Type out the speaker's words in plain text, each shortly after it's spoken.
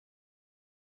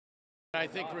I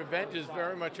think revenge is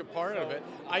very much a part of it.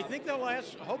 I think they'll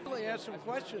hopefully ask some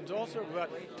questions also about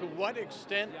to what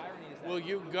extent will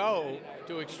you go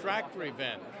to extract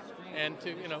revenge, and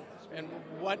to and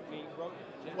what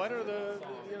are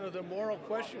the moral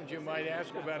questions you might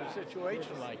ask about a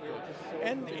situation like this,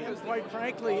 and quite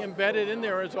frankly, embedded in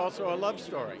there is also a love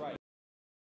story.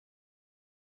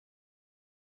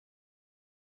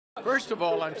 First of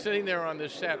all, I'm sitting there on the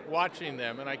set watching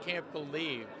them, and I can't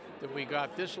believe that we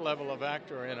got this level of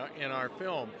actor in our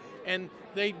film. And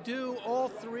they do, all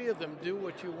three of them do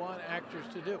what you want actors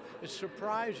to do, is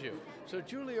surprise you. So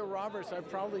Julia Roberts, I've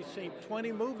probably seen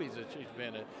 20 movies that she's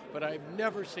been in, but I've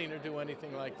never seen her do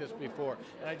anything like this before.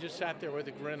 And I just sat there with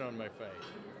a grin on my face.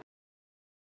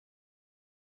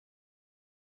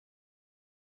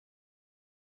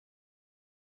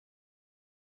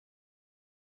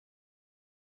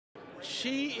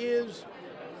 She is,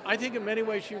 I think in many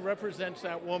ways she represents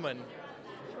that woman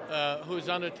who's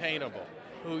unattainable,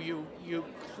 who you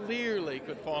clearly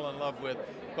could fall in love with,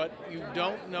 but you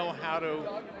don't know how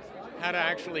to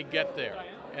actually get there.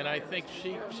 And I think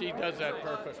she does that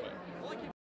perfectly.